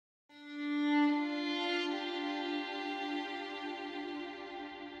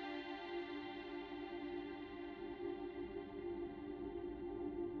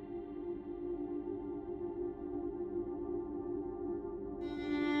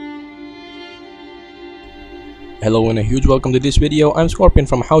Hello and a huge welcome to this video. I'm Scorpion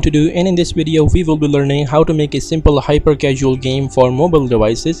from How to Do, and in this video we will be learning how to make a simple hyper casual game for mobile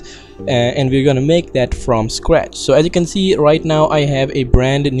devices, and we're gonna make that from scratch. So as you can see right now, I have a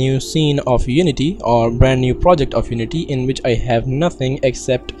brand new scene of Unity, or brand new project of Unity, in which I have nothing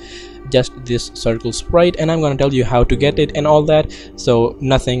except just this circle sprite, and I'm gonna tell you how to get it and all that. So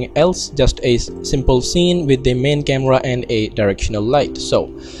nothing else, just a simple scene with the main camera and a directional light.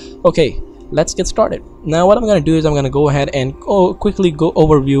 So okay, let's get started. Now what I'm gonna do is I'm gonna go ahead and quickly go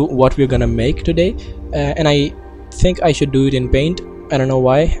overview what we're gonna make today, and I think I should do it in Paint. I don't know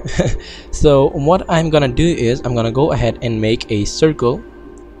why. So what I'm gonna do is I'm gonna go ahead and make a circle.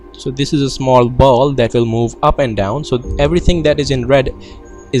 So this is a small ball that will move up and down. So everything that is in red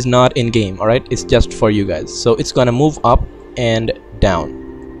is not in game, all right? It's just for you guys. So it's gonna move up and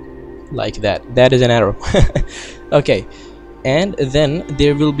down like that. That is an arrow. Okay, and then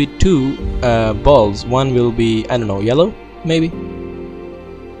there will be two balls. One will be, I don't know, yellow maybe.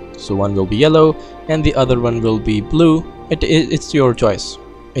 So one will be yellow and the other one will be blue. It's your choice,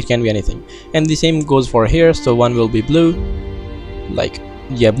 it can be anything. And the same goes for here. So one will be blue, like,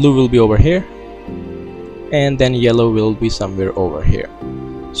 yeah, blue will be over here, and then yellow will be somewhere over here.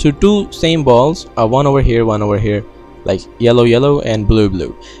 So two same balls, one over here, one over here, like yellow yellow and blue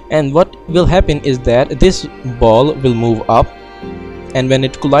blue. And what will happen is that this ball will move up, and when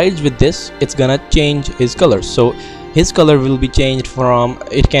it collides with this, it's gonna change his color. So his color will be changed from,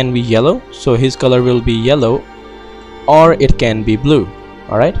 it can be yellow, so his color will be yellow, or it can be blue.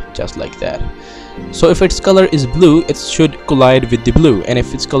 All right, just like that. So if its color is blue, it should collide with the blue, and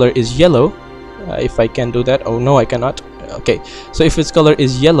if its color is yellow, if I can do that, oh no, I cannot. Okay, so if its color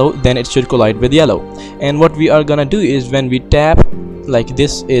is yellow, then it should collide with yellow. And what we are gonna do is when we tap, like,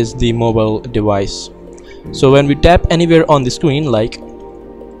 this is the mobile device. So when we tap anywhere on the screen, like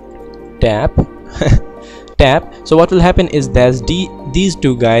tap tap, so what will happen is that these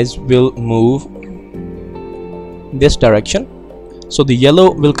two guys will move this direction. So the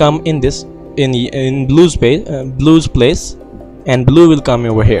yellow will come in this in blue's place, and blue will come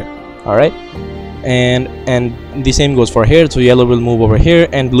over here. All right, and the same goes for here. So yellow will move over here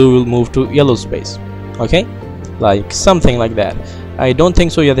and blue will move to yellow space. Okay, like something like that. I don't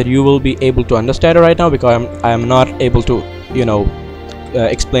think so that you will be able to understand it right now, because I'm not able to, you know,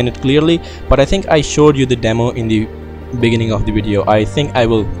 explain it clearly, but I think I showed you the demo in the beginning of the video. I think I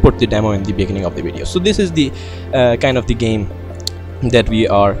will put the demo in the beginning of the video. So this is the kind of the game that we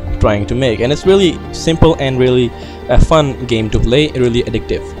are trying to make, and it's really simple and really a fun game to play, really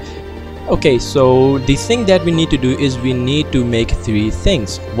addictive. Okay, so the thing that we need to do is we need to make three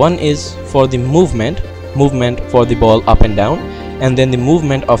things. One is for the movement for the ball up and down, and then the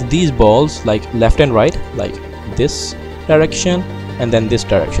movement of these balls, like left and right, like this direction and then this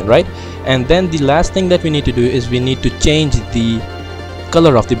direction, right? And then the last thing that we need to do is we need to change the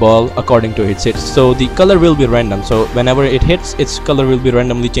color of the ball according to its hit. So the color will be random, so whenever it hits, its color will be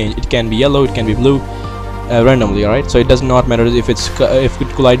randomly changed. It can be yellow, it can be blue, randomly. All right, so it does not matter if it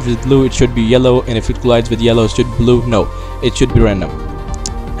collides with blue, it should be yellow, and if it collides with yellow, it should be blue. No, it should be random.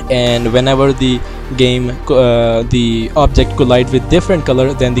 And whenever the game the object collides with different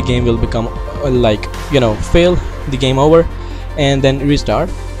color, then the game will become like, you know, fail, the game over, and then restart.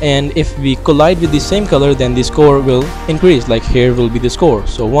 And if we collide with the same color, then the score will increase. Like here will be the score,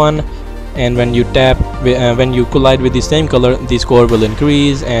 so 1, and when you tap, when you collide with the same color, the score will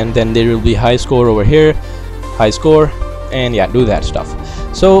increase, and then there will be high score over here, high score, and yeah, do that stuff.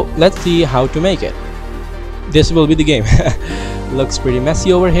 So let's see how to make it. This will be the game. Looks pretty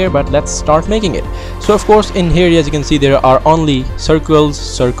messy over here, but let's start making it. So of course in here, as you can see, there are only circles,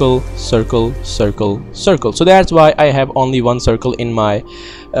 circle, circle, circle, circle. So that's why I have only one circle in my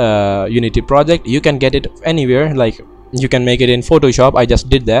Unity project. You can get it anywhere, like you can make it in Photoshop. I just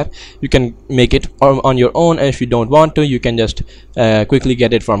did that. You can make it on your own. If you don't want to, you can just quickly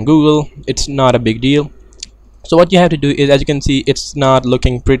get it from Google. It's not a big deal. So what you have to do is, as you can see, it's not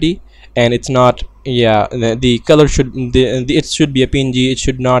looking pretty, and it's not, yeah, the color should, it should be a PNG. It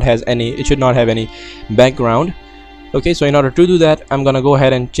should not have any background. Okay, so in order to do that, I'm gonna go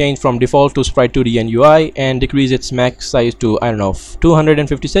ahead and change from default to sprite 2D and UI, and decrease its max size to, I don't know,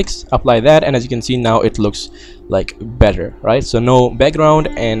 256. Apply that, and as you can see now, it looks like better, right? So no background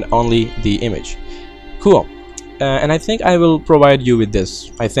and only the image. Cool. And I think I will provide you with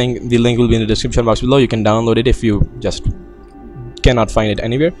this. I think the link will be in the description box below. You can download it if you just cannot find it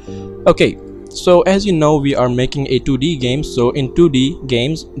anywhere. Okay, so as you know, we are making a 2D game. So in 2D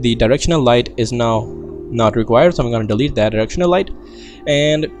games, the directional light is now not required, so I'm going to delete that directional light.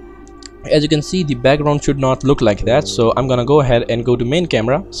 And as you can see, the background should not look like that, so I'm gonna go ahead and go to main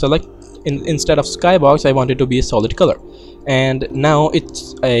camera, select instead of skybox I want it to be a solid color, and now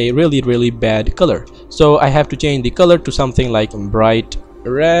it's a really bad color. So I have to change the color to something like bright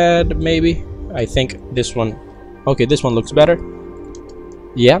red, maybe. I think this one, okay, this one looks better.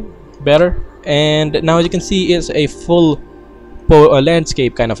 Yeah, better. And now as you can see it's a full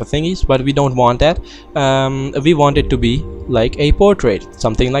landscape kind of a thingies, but we don't want that. We want it to be like a portrait,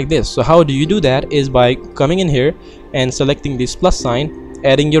 something like this. So how do you do that is by coming in here and selecting this plus sign,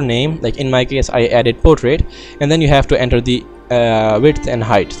 adding your name. Like in my case I added portrait, and then you have to enter the width and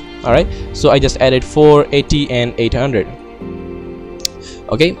height. Alright, so I just added 480 and 800.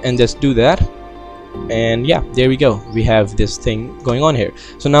 Okay, and just do that, and yeah, there we go. We have this thing going on here.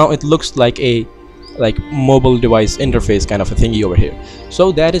 So now it looks like a mobile device interface kind of a thingy over here.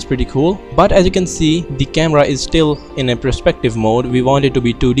 So that is pretty cool. But as you can see, the camera is still in a perspective mode. We want it to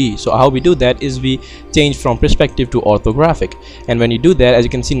be 2D. So how we do that is we change from perspective to orthographic, and when you do that, as you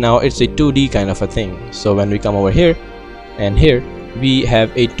can see now, it's a 2D kind of a thing. So when we come over here and here, we have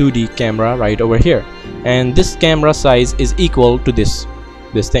a 2D camera right over here, and this camera size is equal to this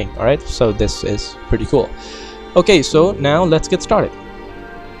thing. All right, so this is pretty cool. Okay, so now let's get started.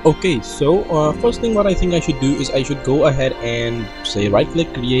 Okay, so first thing what I think I should do is I should go ahead and say right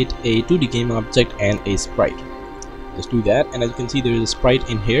click, create a 2D game object and a sprite. Just do that, and as you can see there is a sprite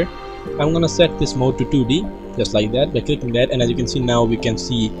in here. I'm gonna set this mode to 2D just like that by clicking that, and as you can see now we can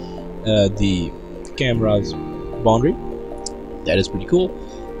see the camera's boundary. That is pretty cool.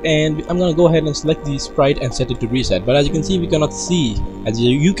 And I'm gonna go ahead and select the sprite and set it to reset, but as you can see we cannot see,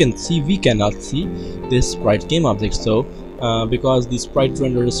 we cannot see this sprite game object. So because the sprite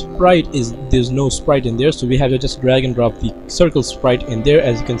renderer sprite is, there's no sprite in there, so we have to just drag and drop the circle sprite in there.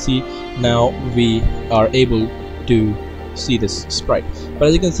 As you can see now we are able to see this sprite, but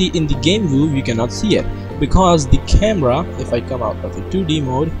as you can see in the game view we cannot see it because the camera, if I come out of the 2D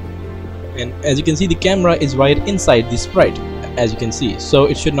mode, and as you can see the camera is right inside the sprite, as you can see. So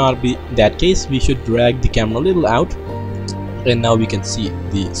it should not be that case. We should drag the camera a little out, and now we can see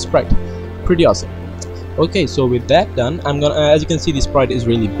the sprite. Pretty awesome. Okay, so with that done, I'm gonna as you can see the sprite is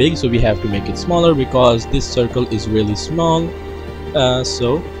really big, so we have to make it smaller because this circle is really small.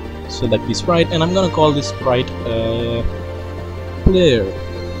 So select the sprite, and I'm gonna call this sprite player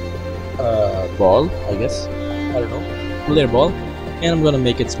ball, I guess, I don't know, player ball, and I'm gonna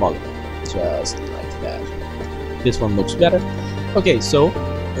make it smaller just like that. This one looks better. Okay, so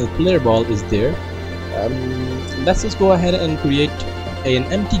the player ball is there. Let's just go ahead and create an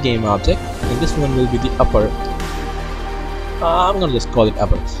empty game object, and this one will be the upper. I'm gonna just call it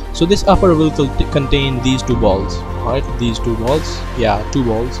upper. So this upper will contain these two balls. Alright, these two balls, yeah, two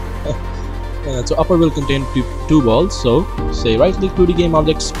balls. So upper will contain two balls. So say right click 2D game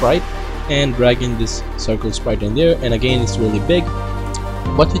object sprite and drag in this circle sprite in there, and again it's really big.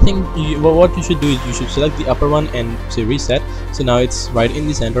 What you should do is you should select the upper one and say reset. So now it's right in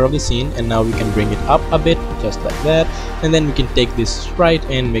the center of the scene, and now we can bring it up a bit just like that, and then we can take this sprite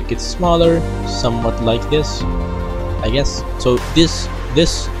and make it smaller, somewhat like this, I guess. So this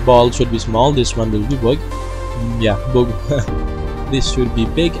ball should be small, this one will be big. Yeah, big. This should be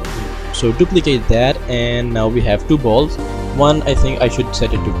big. So duplicate that, and now we have two balls. One, I think I should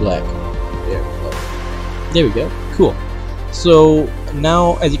set it to black. There we go. There we go. Cool. So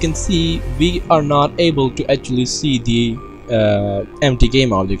now as you can see we are not able to actually see the empty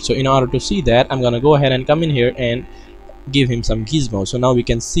game object. So in order to see that, I'm gonna go ahead and come in here and give him some gizmo. So now we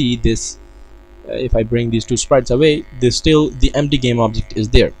can see this. If I bring these two sprites away, there's still the empty game object is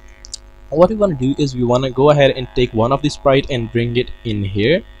there. What we want to do is we want to go ahead and take one of the sprite and bring it in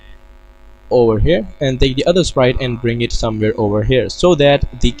here, over here, and take the other sprite and bring it somewhere over here, so that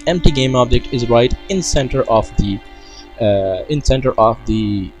the empty game object is right in center of the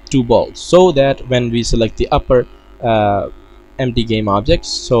two balls, so that when we select the upper empty game object,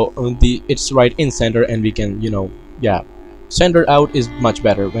 so it's right in center, and we can, yeah, center out is much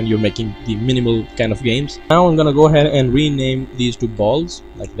better when you're making the minimal kind of games. Now I'm gonna go ahead and rename these two balls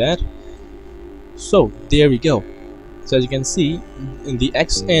like that. So there we go. So as you can see, the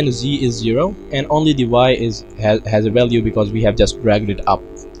X and Z is 0, and only the Y has a value because we have just dragged it up.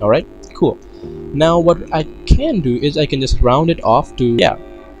 Alright, cool. Now what I can do is I can just round it off to, yeah,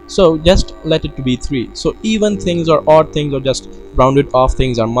 so just let it to be 3. So even things or odd things or just rounded off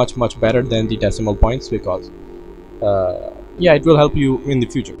things are much better than the decimal points, because yeah, it will help you in the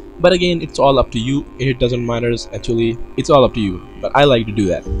future. But again, it's all up to you. It doesn't matter, actually, it's all up to you, but I like to do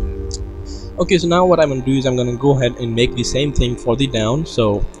that. Okay, so now what I'm gonna do is I'm gonna go ahead and make the same thing for the down,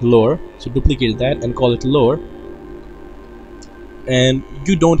 so lower. So duplicate that and call it lower, and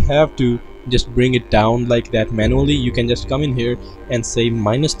you don't have to just bring it down like that manually. You can just come in here and say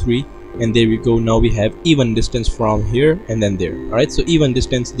 -3 and there we go. Now we have even distance from here and then there. All right, so even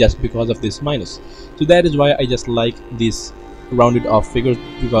distance just because of this minus. So that is why I just like these rounded off figures,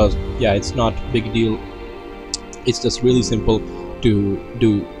 because yeah, it's not big deal. It's just really simple to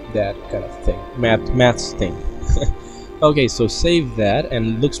do that kind of thing, maths thing. Okay, so save that, and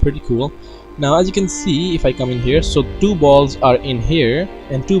it looks pretty cool. Now as you can see, if I come in here, so 2 balls are in here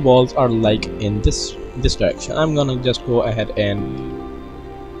and 2 balls are like in this direction. I'm gonna just go ahead and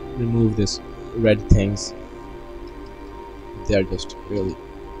remove this red things. They're just really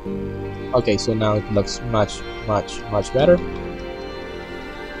okay. So now it looks much better.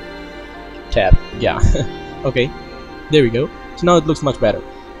 Tab, yeah. Okay, there we go. So now it looks much better.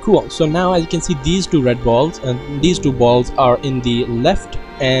 Cool. So now as you can see, these 2 red balls and these 2 balls are in the left,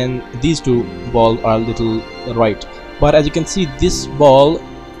 and these 2 balls are a little right. But as you can see, this ball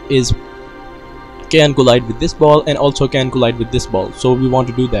can collide with this ball and also can collide with this ball. So we want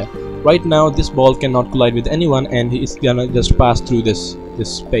to do that. Right now this ball cannot collide with anyone, and it's gonna just pass through this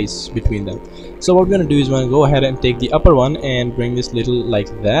space between them. So what we're gonna do is we're gonna go ahead and take the upper one and bring this little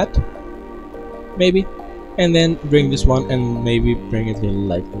like that, maybe, and then bring this one and maybe bring it in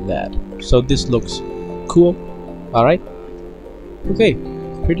like that. So this looks cool. All right, okay,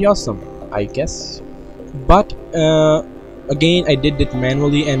 pretty awesome, I guess. But again, I did it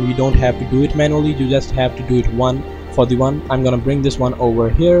manually, and you don't have to do it manually. You just have to do it one for the one. I'm gonna bring this one over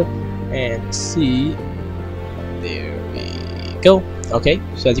here and see. There we go. Okay,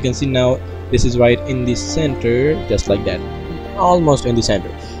 so as you can see now, this is right in the center, just like that, almost in the center.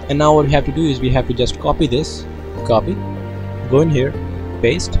 And now what we have to do is we have to just copy this, copy, go in here,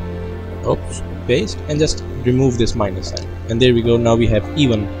 paste, oops, paste, and just remove this minus sign. And there we go. Now we have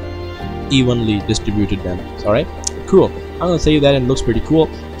evenly distributed banners. All right, cool. I'm gonna save that, and it looks pretty cool.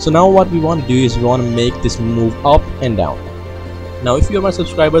 So now what we want to do is we want to make this move up and down. Now if you're my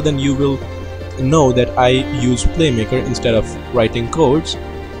subscriber, then you will know that I use Playmaker instead of writing codes,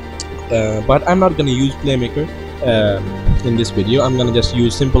 but I'm not gonna use Playmaker in this video. I'm gonna just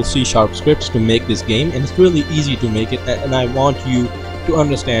use simple C# scripts to make this game, and it's really easy to make it, and I want you to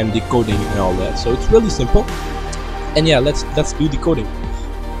understand the coding and all that. So it's really simple, and yeah, let's do the coding.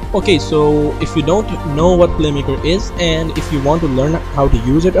 Okay, so if you don't know what Playmaker is, and if you want to learn how to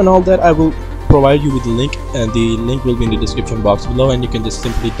use it and all that, I will provide you with the link, and the link will be in the description box below, and you can just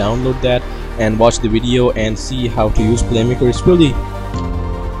simply download that and watch the video and see how to use Playmaker. It's really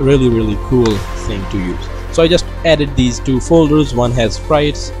cool thing to use. So I just added these 2 folders. One has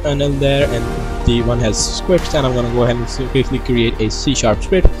sprites and in there, and the one has scripts, and I'm gonna go ahead and quickly create a C#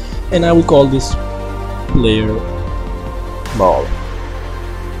 script, and I will call this player ball.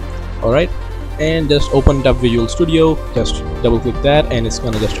 Alright, and just open it up Visual Studio. Just double click that, and it's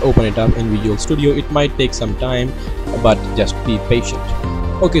gonna just open it up in Visual Studio. It might take some time, but just be patient.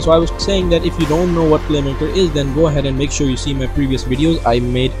 Okay, so I was saying that if you don't know what Playmaker is, then go ahead and make sure you see my previous videos. I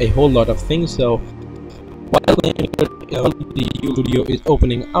made a whole lot of things. So while Playmaker the Studio is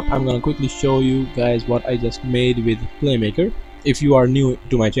opening up, I'm gonna quickly show you guys what I just made with Playmaker. If you are new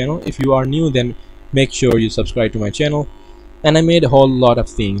to my channel, if you are new, then make sure you subscribe to my channel. And I made a whole lot of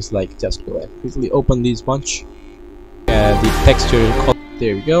things, like just go ahead quickly open these bunch, the texture,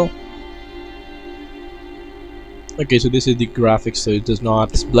 there we go. Okay, so this is the graphics, so it does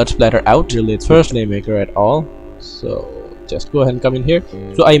not blood splatter out really. It's first Playmaker at all. So just go ahead and come in here.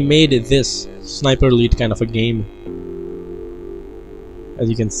 So I made this sniper elite kind of a game. As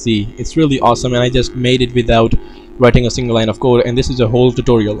you can see, it's really awesome, and I just made it without writing a single line of code, and this is a whole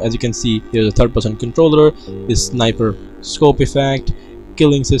tutorial. As you can see, there's a third-person controller, this sniper scope effect,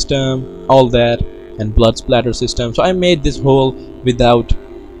 killing system, all that, and blood splatter system. So I made this whole without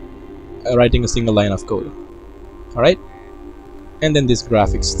writing a single line of code. Alright, and then this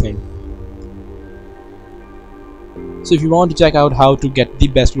graphics thing. So if you want to check out how to get the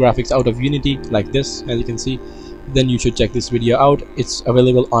best graphics out of Unity like this, as you can see, then you should check this video out. It's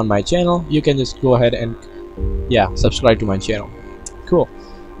available on my channel. You can just go ahead and yeah, subscribe to my channel. Cool.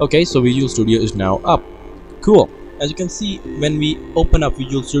 Okay, so Visual Studio is now up. Cool. As you can see, when we open up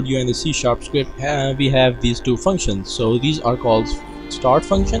Visual Studio in the C# script, we have these 2 functions. So these are called start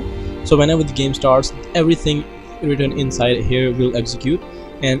function. So whenever the game starts, everything written inside here will execute,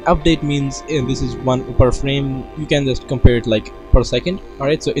 and update means this is 1 per frame. You can just compare it like per second.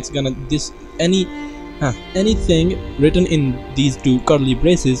 Alright, so it's gonna anything written in these 2 curly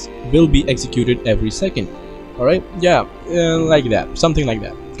braces will be executed every second. Alright, yeah, like that, something like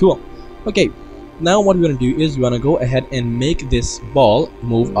that. Cool. Okay, now what we're gonna do is we're gonna go ahead and make this ball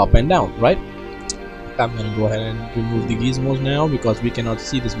move up and down, right? I'm gonna go ahead and remove the gizmos now because we cannot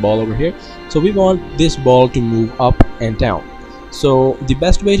see this ball over here. So we want this ball to move up and down. So the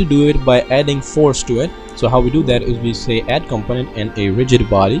best way to do it by adding force to it. So how we do that is we say add component and a rigid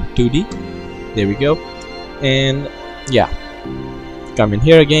body 2D. There we go. And yeah, come in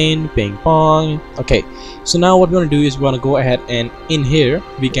here again, ping pong. Okay, so now what we're going to do is we're going to go ahead and in here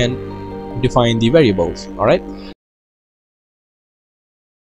we can define the variables. All right,